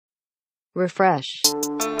Refresh.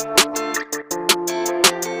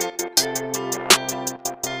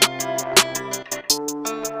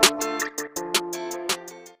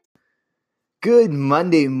 Good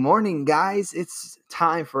Monday morning, guys. It's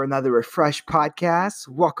time for another Refresh podcast.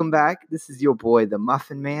 Welcome back. This is your boy, the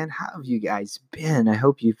Muffin Man. How have you guys been? I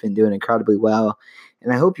hope you've been doing incredibly well,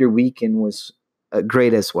 and I hope your weekend was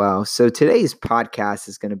great as well. So today's podcast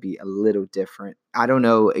is going to be a little different. I don't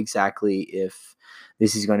know exactly if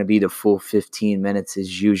this is going to be the full 15 minutes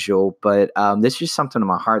as usual, but this is just something in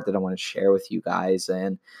my heart that I want to share with you guys.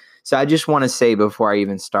 And so I just want to say before I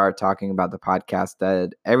even start talking about the podcast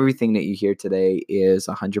that everything that you hear today is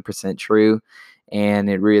 100% true. And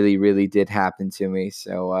it really, really did happen to me.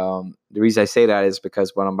 So the reason I say that is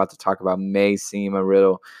because what I'm about to talk about may seem a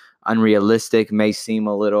little unrealistic, may seem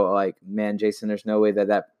a little like, man, Jason, there's no way that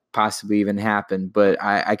that possibly even happened. But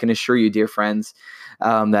I can assure you, dear friends,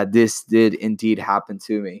 that this did indeed happen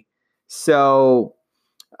to me. So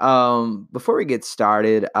before we get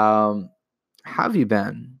started, how have you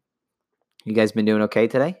been? You guys been doing okay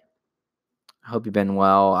today? I hope you've been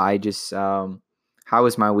well. How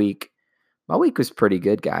was my week? My week was pretty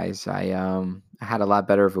good, guys. I had a lot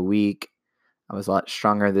better of a week. I was a lot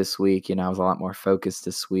stronger this week. I was a lot more focused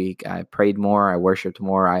this week. I prayed more. I worshiped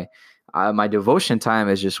more. My devotion time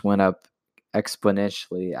has just went up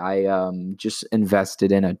exponentially. I just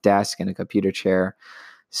invested in a desk and a computer chair.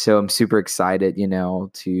 So I'm super excited,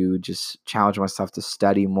 to just challenge myself to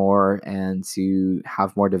study more and to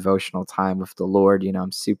have more devotional time with the Lord.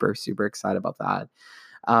 I'm super, super excited about that.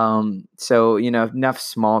 So, enough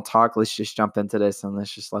small talk. Let's just jump into this and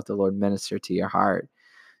let's just let the Lord minister to your heart.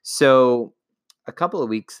 So, a couple of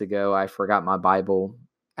weeks ago, I forgot my Bible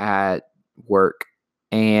at work,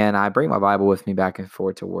 and I bring my Bible with me back and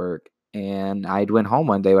forth to work. And I went home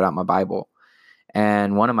one day without my Bible.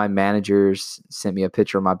 And one of my managers sent me a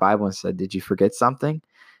picture of my Bible and said, "Did you forget something?"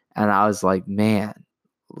 And I was like, man,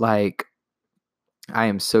 like, I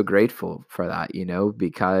am so grateful for that,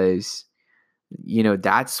 because,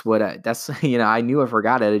 I knew I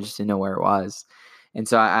forgot it. I just didn't know where it was. And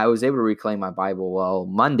so I was able to reclaim my Bible. Well,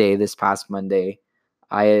 this past Monday,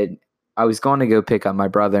 I had, I was going to go pick up my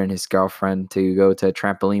brother and his girlfriend to go to a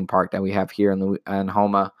trampoline park that we have here in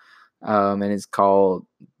Homa. And it's called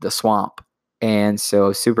the Swamp. And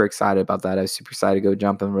so super excited about that. I was super excited to go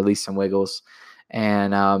jump and release some wiggles.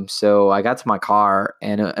 And so I got to my car,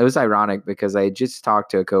 and it was ironic because I had just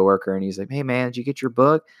talked to a coworker, and he's like, "Hey man, did you get your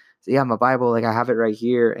book?" So, yeah, my Bible, like I have it right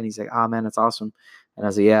here. And he's like, "Oh man, that's awesome." And I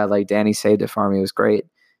was like, "Yeah, like Danny saved it for me. It was great."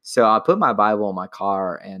 So I put my Bible in my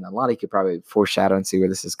car, and a lot of you could probably foreshadow and see where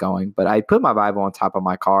this is going. But I put my Bible on top of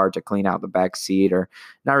my car to clean out the back seat, or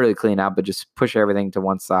not really clean out, but just push everything to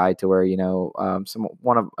one side to where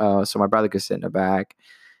so my brother could sit in the back.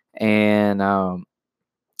 And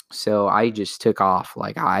so I just took off.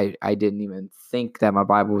 Like I didn't even think that my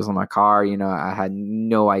Bible was in my car. I had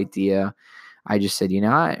no idea. I just said,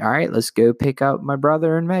 all right, let's go pick up my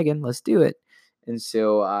brother and Megan. Let's do it. And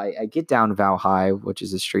so I get down Val High, which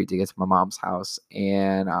is a street to get to my mom's house.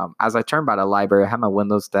 And as I turned by the library, I had my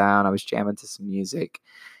windows down. I was jamming to some music.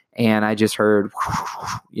 And I just heard,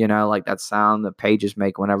 like that sound the pages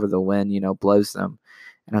make whenever the wind, blows them.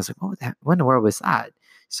 And I was like, what in the world was that?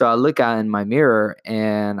 So I look out in my mirror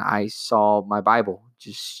and I saw my Bible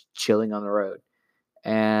just chilling on the road.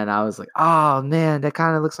 And I was like, "Oh man, that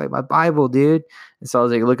kind of looks like my Bible, dude." And so I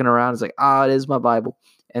was like looking around, I was like, "Oh, it is my Bible."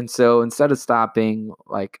 And so instead of stopping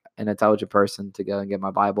like an intelligent person to go and get my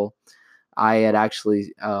Bible, I had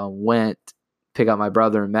actually went pick up my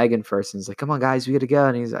brother and Megan first, and he's like, "Come on, guys, we got to go."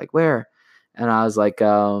 And he's like, "Where?" And I was like,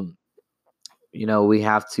 "We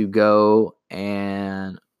have to go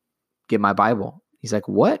and get my Bible." He's like,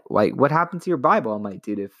 "What? Like, what happened to your Bible?" I'm like,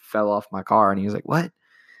 "Dude, it fell off my car." And he was like, "What?"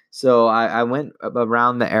 So I went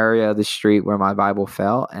around the area of the street where my Bible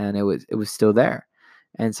fell, and it was still there.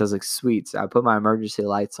 And so I was like, sweet. So I put my emergency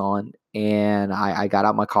lights on, and I got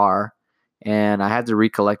out my car, and I had to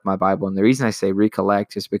recollect my Bible. And the reason I say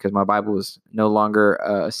recollect is because my Bible was no longer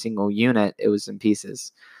a single unit; it was in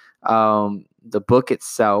pieces. The book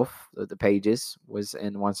itself, the pages, was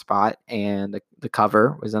in one spot, and the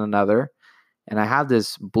cover was in another. And I have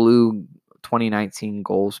this blue 2019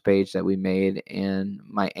 goals page that we made in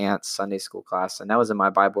my aunt's Sunday school class, and that was in my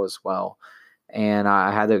Bible as well. And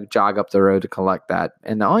I had to jog up the road to collect that.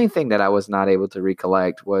 And the only thing that I was not able to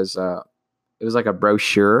recollect was it was like a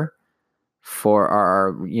brochure for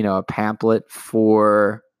a pamphlet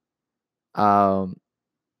for um,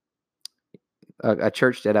 a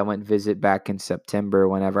church that I went visit back in September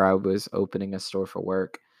whenever I was opening a store for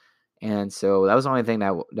work. And so that was the only thing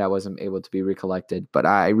that wasn't able to be recollected. But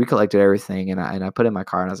I recollected everything, and I put it in my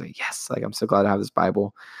car, and I was like, yes, like I'm so glad I have this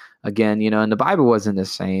Bible again. And the Bible wasn't the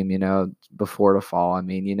same, before the fall. I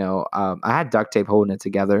mean, I had duct tape holding it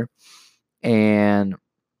together, and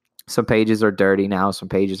some pages are dirty now, some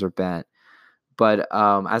pages are bent. But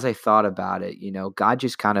as I thought about it, God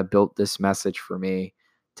just kind of built this message for me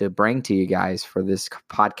to bring to you guys for this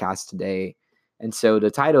podcast today. And so the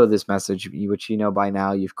title of this message, which by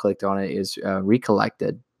now, you've clicked on it, is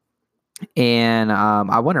Recollected. And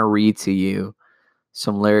I want to read to you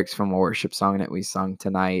some lyrics from a worship song that we sung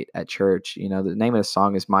tonight at church. The name of the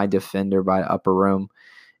song is My Defender by Upper Room.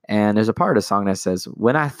 And there's a part of the song that says,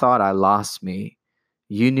 when I thought I lost me,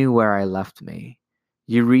 you knew where I left me.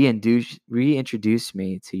 You reintroduced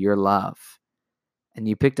me to your love, and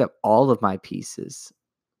you picked up all of my pieces,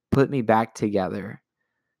 put me back together.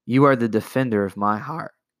 You are the defender of my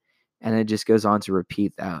heart. And it just goes on to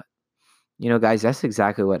repeat that. Guys, that's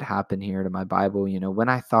exactly what happened here to my Bible. When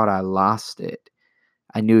I thought I lost it,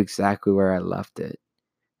 I knew exactly where I left it.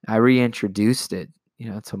 I reintroduced it,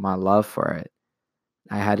 to my love for it.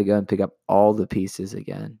 I had to go and pick up all the pieces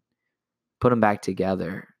again, put them back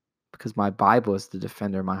together, because my Bible is the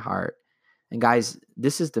defender of my heart. And guys,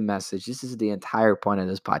 this is the message. This is the entire point of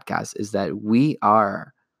this podcast, is that we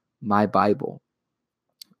are my Bible.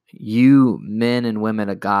 You men and women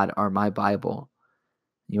of God are my Bible.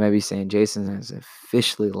 You might be saying, Jason has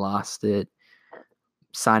officially lost it,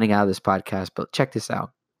 signing out of this podcast. But check this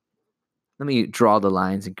out. Let me draw the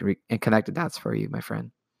lines and connect the dots for you, my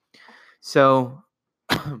friend. So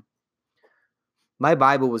my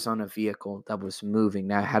Bible was on a vehicle that was moving,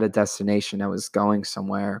 that had a destination, that was going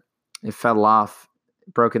somewhere. It fell off,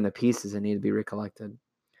 broke into pieces, and needed to be recollected.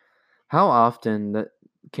 How often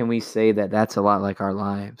can we say that that's a lot like our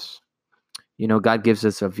lives? God gives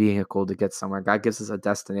us a vehicle to get somewhere. God gives us a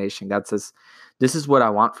destination. God says, this is what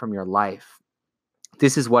I want from your life.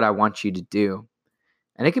 This is what I want you to do.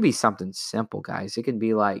 And it could be something simple, guys. It can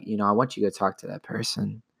be like, I want you to talk to that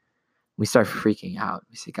person. We start freaking out.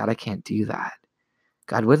 We say, God, I can't do that.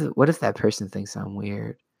 God, what if that person thinks I'm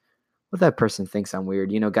weird? What if that person thinks I'm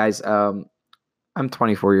weird? Guys, I'm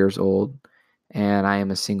 24 years old, and I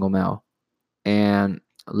am a single male. And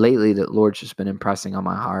lately, the Lord's just been impressing on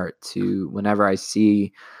my heart to, whenever I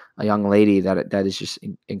see a young lady that is just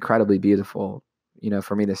incredibly beautiful,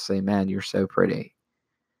 for me to say, man, you're so pretty.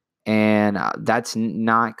 And that's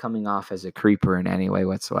not coming off as a creeper in any way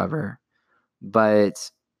whatsoever.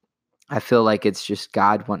 But I feel like it's just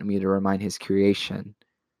God wanting me to remind his creation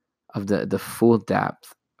of the full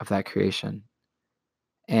depth of that creation.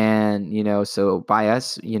 And, so by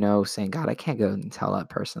us, saying, God, I can't go and tell that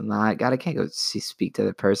person that. God, I can't go speak to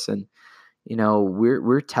that person.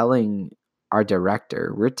 We're telling our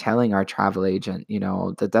director, we're telling our travel agent,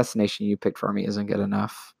 the destination you picked for me isn't good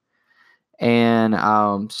enough. And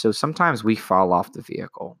so sometimes we fall off the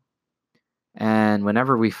vehicle. And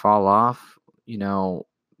whenever we fall off,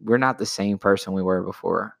 we're not the same person we were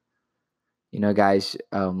before. Guys,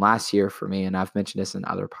 last year for me, and I've mentioned this in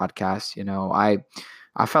other podcasts,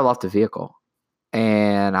 I fell off the vehicle,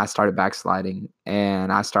 and I started backsliding,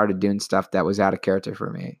 and I started doing stuff that was out of character for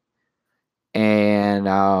me. And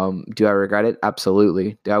do I regret it?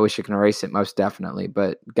 Absolutely. Do I wish I could erase it? Most definitely.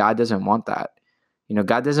 But God doesn't want that.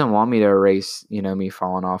 God doesn't want me to erase, me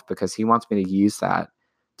falling off, because he wants me to use that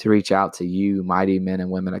to reach out to you, mighty men and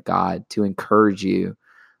women of God, to encourage you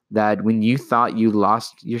that when you thought you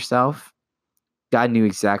lost yourself, God knew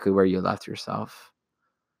exactly where you left yourself.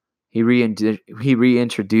 He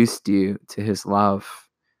reintroduced you to his love,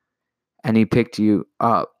 and he picked you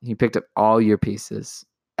up. He picked up all your pieces,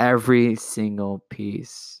 every single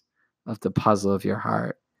piece of the puzzle of your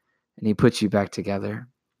heart, and he put you back together.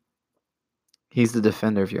 He's the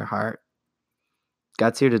defender of your heart.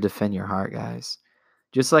 God's here to defend your heart, guys.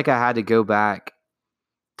 Just like I had to go back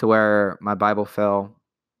to where my Bible fell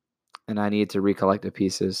and I needed to recollect the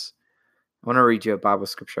pieces. I want to read you a Bible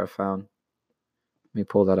scripture I found. Let me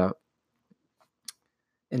pull that up.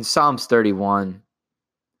 In Psalms 31,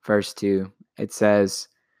 verse 2, it says,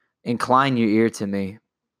 incline your ear to me.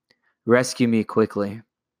 Rescue me quickly.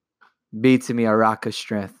 Be to me a rock of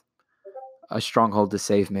strength, a stronghold to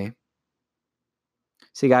save me.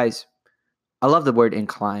 See, guys, I love the word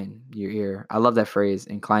incline your ear. I love that phrase,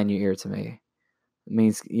 incline your ear to me. It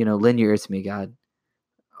means, lend your ear to me, God.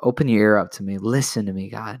 Open your ear up to me. Listen to me,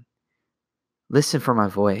 God. Listen for my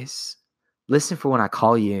voice. Listen for when I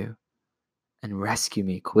call you, and rescue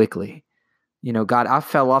me quickly. God, I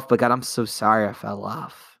fell off, but God, I'm so sorry I fell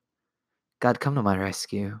off. God, come to my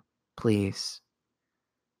rescue, please.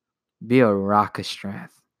 Be a rock of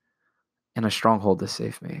strength and a stronghold to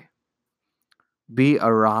save me. Be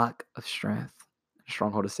a rock of strength, a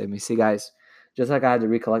stronghold to save me. See, guys, just like I had to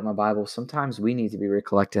recollect my Bible, sometimes we need to be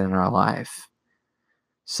recollected in our life.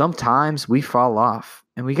 Sometimes we fall off,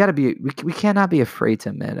 and we cannot be afraid to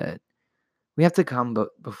admit it. We have to come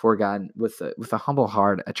before God with a humble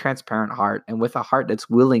heart, a transparent heart, and with a heart that's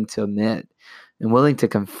willing to admit and willing to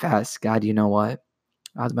confess, God, you know what?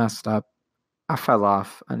 I messed up. I fell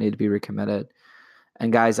off. I need to be recommitted.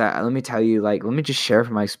 And guys, let me tell you, let me just share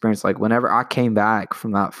from my experience. Like whenever I came back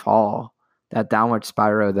from that fall, that downward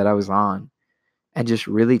spiral that I was on, and just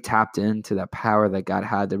really tapped into that power that God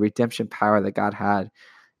had, the redemption power that God had,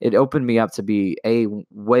 it opened me up to be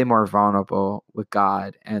way more vulnerable with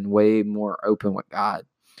God and way more open with God.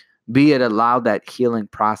 B, it allowed that healing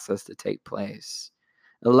process to take place.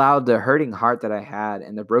 It allowed the hurting heart that I had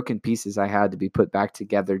and the broken pieces I had to be put back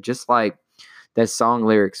together, just like that song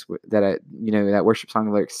lyrics that worship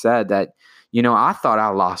song lyrics said that, I thought I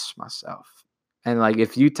lost myself. And like,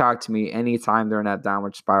 if you talk to me anytime during that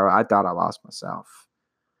downward spiral, I thought I lost myself,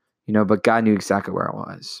 but God knew exactly where I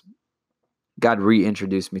was. God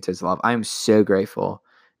reintroduced me to his love. I am so grateful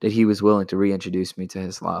that he was willing to reintroduce me to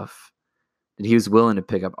his love, that he was willing to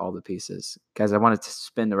pick up all the pieces. Guys, I wanted to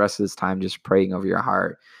spend the rest of this time just praying over your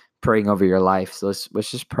heart, praying over your life. So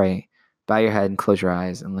let's just pray. Bow your head and close your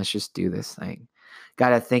eyes, and let's just do this thing.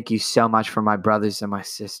 God, I thank you so much for my brothers and my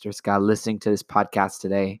sisters, God, listening to this podcast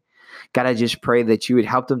today. God, I just pray that you would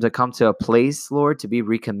help them to come to a place, Lord, to be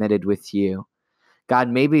recommitted with you. God,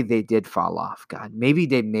 maybe they did fall off. God, maybe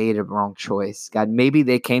they made a wrong choice. God, maybe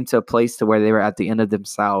they came to a place to where they were at the end of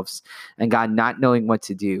themselves, and God, not knowing what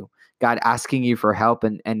to do. God, asking you for help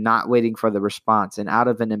and not waiting for the response. And out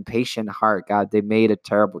of an impatient heart, God, they made a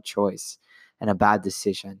terrible choice and a bad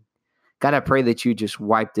decision. God, I pray that you just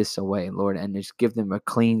wipe this away, Lord, and just give them a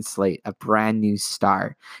clean slate, a brand new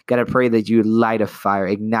start. God, I pray that you light a fire,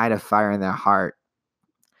 ignite a fire in their heart.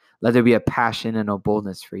 Let there be a passion and a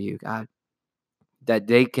boldness for you, God, that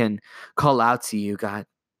they can call out to you, God,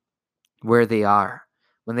 where they are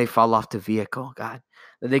when they fall off the vehicle, God,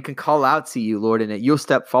 that they can call out to you, Lord, and that you'll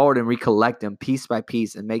step forward and recollect them piece by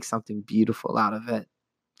piece and make something beautiful out of it.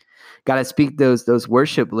 God, I speak those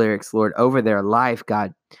worship lyrics, Lord, over their life,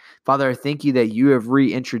 God. Father, I thank you that you have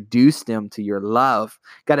reintroduced them to your love.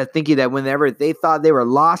 God, I thank you that whenever they thought they were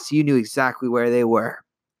lost, you knew exactly where they were.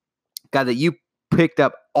 God, that you picked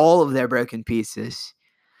up all of their broken pieces.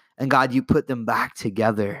 And God, you put them back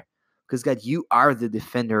together. Because God, you are the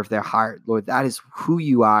defender of their heart. Lord, that is who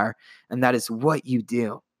you are. And that is what you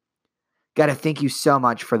do. God, I thank you so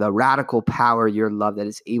much for the radical power of your love that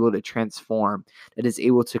is able to transform, that is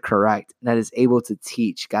able to correct, that is able to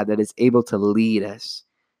teach, God, that is able to lead us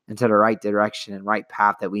into the right direction and right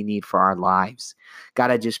path that we need for our lives. God,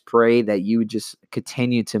 I just pray that you would just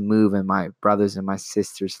continue to move in my brothers and my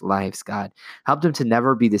sisters' lives, God. Help them to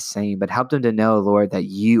never be the same, but help them to know, Lord, that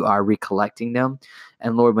you are recollecting them.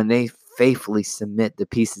 And Lord, when they faithfully submit the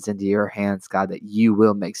pieces into your hands, God, that you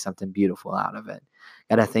will make something beautiful out of it.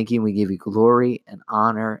 God, I thank you and we give you glory and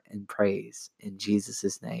honor and praise in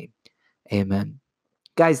Jesus' name. Amen.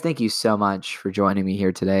 Guys, thank you so much for joining me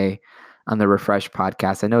here today on the Refresh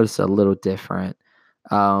podcast. I know it's a little different,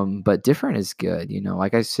 but different is good.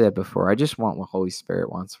 Like I said before, I just want what Holy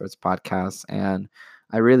Spirit wants for its podcast. And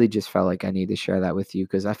I really just felt like I need to share that with you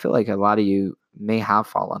because I feel like a lot of you may have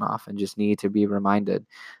fallen off and just need to be reminded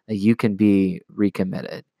that you can be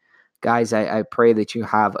recommitted. Guys, I pray that you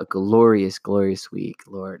have a glorious, glorious week,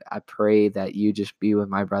 Lord. I pray that you just be with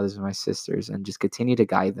my brothers and my sisters and just continue to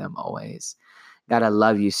guide them always. God, I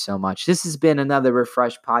love you so much. This has been another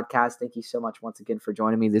Refresh podcast. Thank you so much once again for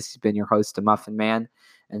joining me. This has been your host, The Muffin Man,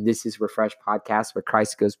 and this is Refresh Podcast, where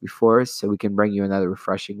Christ goes before us so we can bring you another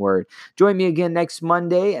refreshing word. Join me again next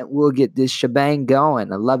Monday, and we'll get this shebang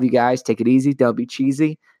going. I love you guys. Take it easy. Don't be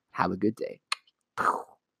cheesy. Have a good day.